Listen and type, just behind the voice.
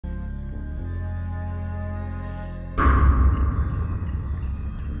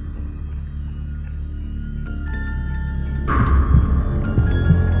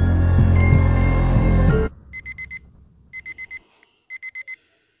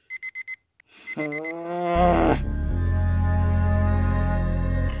Morning.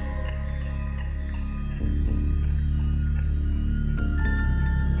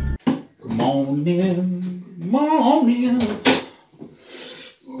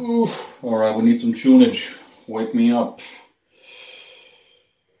 Alright, we need some tunage. Wake me up.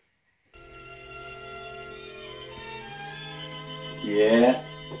 Yeah.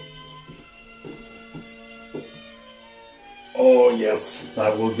 Oh yes,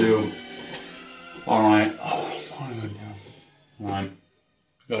 that will do. Alright. Oh, what am I gonna do? Alright.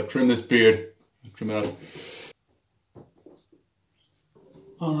 Gotta trim this beard. Trim it up.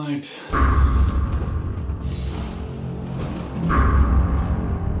 Alright.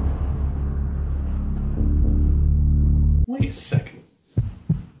 Wait a second.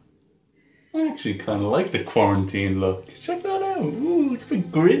 I actually kind of like the quarantine look. Check that out. Ooh, it's a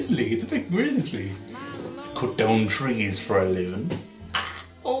bit grisly. It's a bit grisly. Cut down trees for a living.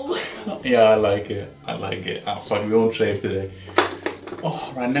 Oh, yeah, I like it. I like it. Oh, fuck, we won't shave today.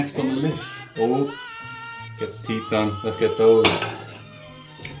 Oh, right next on the list. Oh, get the teeth done. Let's get those.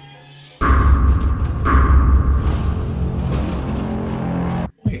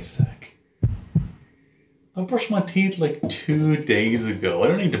 Wait a sec. I brushed my teeth like 2 days ago. I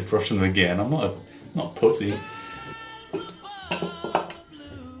don't need to brush them again. I'm not a pussy.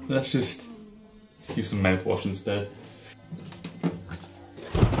 Let's use some mouthwash instead.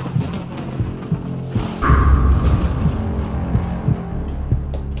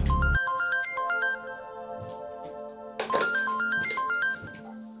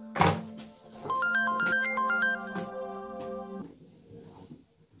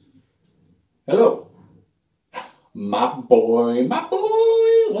 Hello. My boy,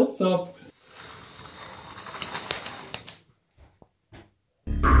 what's up?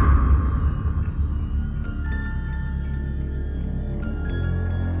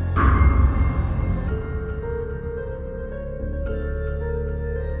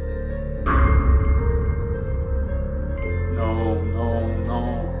 No.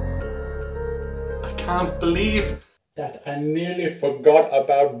 I can't believe that I nearly forgot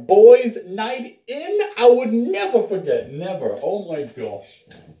about Boys Night In. I would never forget, never. Oh my gosh.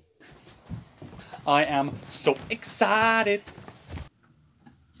 I am so excited.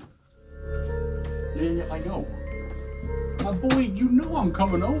 Yeah, I know. My boy, you know I'm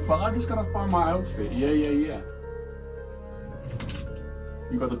coming over. I just gotta find my outfit. Yeah.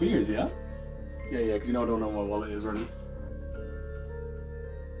 You got the beers, yeah? Yeah, because you know I don't know what wallet is running.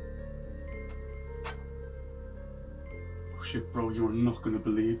 Shit, bro, you're not gonna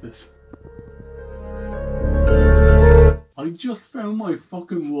believe this. I just found my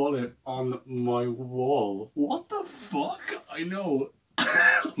fucking wallet on my wall. What the fuck? I know.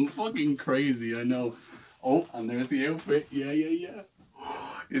 I'm fucking crazy, I know. Oh, and there's the outfit. Yeah.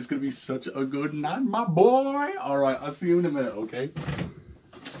 It's gonna be such a good night, my boy. Alright, I'll see you in a minute, okay?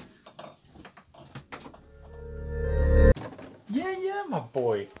 Yeah, my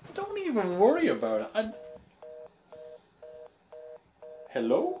boy. Don't even worry about it.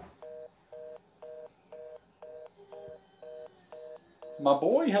 Hello? My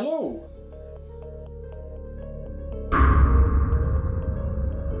boy, hello?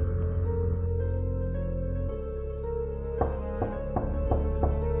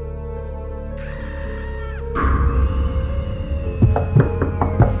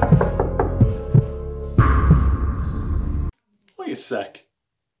 Wait a sec.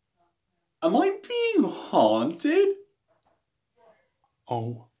 Am I being haunted?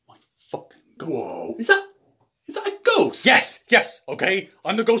 Oh my fucking god. Whoa. Is that a ghost? Yes, okay.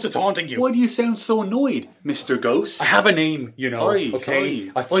 I'm the ghost that's haunting you. Why do you sound so annoyed, Mr. Ghost? I have a name, you know.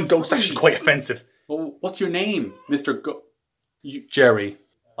 Sorry. I find ghosts actually quite offensive. Well, what's your name, Mr. Jerry.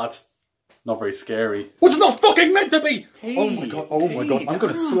 That's not very scary. What's not fucking meant to be? Hey, oh my god. I'm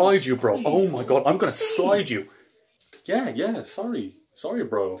gonna slide you, bro. Oh my god, I'm gonna slide you. Yeah, sorry. Sorry,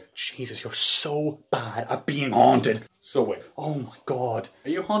 bro. Jesus, you're so bad at being haunted. So wait, oh my god. Are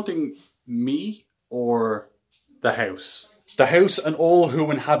you haunting me or the house? The house and all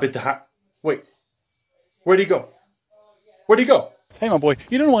who inhabit the house. Wait, where'd he go? Where'd he go? Hey, my boy,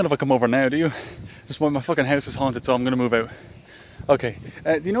 you don't mind if I come over now, do you? Just my fucking house is haunted, so I'm gonna move out. Okay,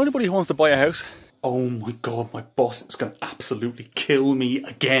 do you know anybody who wants to buy a house? Oh my god, my boss is gonna absolutely kill me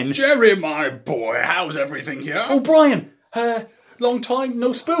again. Jerry, my boy, how's everything here? Oh, Brian, long time,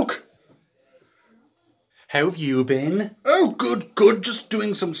 no spook. How have you been? Oh, good. Just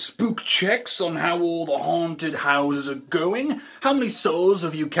doing some spook checks on how all the haunted houses are going. How many souls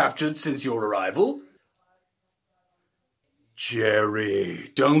have you captured since your arrival? Jerry,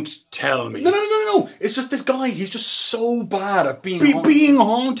 don't tell me. No. It's just this guy. He's just so bad at being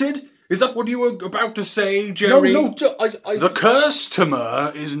haunted. Is that what you were about to say, Jerry? No, The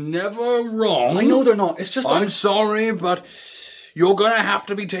customer is never wrong. I know they're not. It's just I'm sorry, but you're gonna have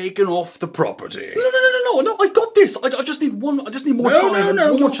to be taken off the property. No, I got this. I just need more time.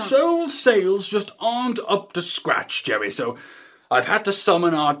 No, your soul sales just aren't up to scratch, Jerry, so I've had to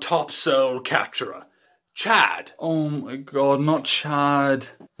summon our top soul capturer, Chad. Oh my god, not Chad.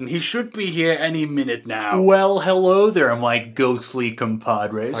 And he should be here any minute now. Well, hello there, my ghostly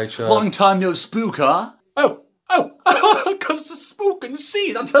compadres. Hi, Chad. Long time no spook, huh? Oh, because the spook and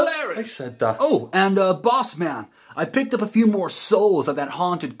see, that's hilarious. I said that. Oh, and boss man, I picked up a few more souls at that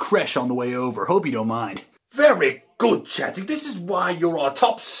haunted creche on the way over. Hope you don't mind. Very good, Chatty. This is why you're our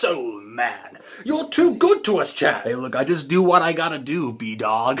top soul man. You're too good to us, Chad. Hey, look, I just do what I gotta do,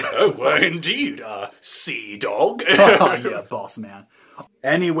 B-Dog. Oh, indeed, C-Dog. Oh, yeah, boss man.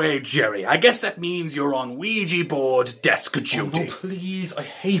 Anyway, Jerry, I guess that means you're on Ouija board desk duty. Oh, no, please, I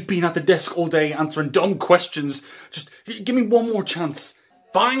hate being at the desk all day answering dumb questions. Just give me one more chance.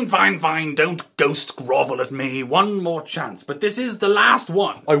 Fine. Don't ghost grovel at me. One more chance, but this is the last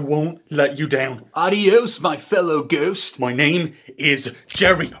one. I won't let you down. Adios, my fellow ghost. My name is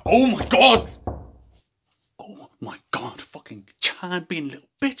Jerry. Oh my god. Oh my god, fucking Chad being a little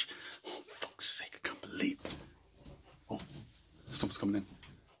bitch. Oh, fuck's sake, I can't believe it. Oh, someone's coming in.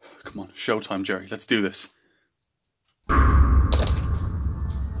 Come on, showtime, Jerry. Let's do this.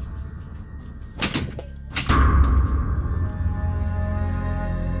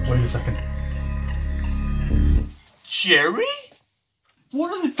 Wait a second. Jerry?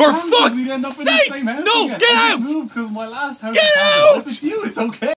 What are the chances we end up in the same house again? No, get out! Get out! It's you, it's okay.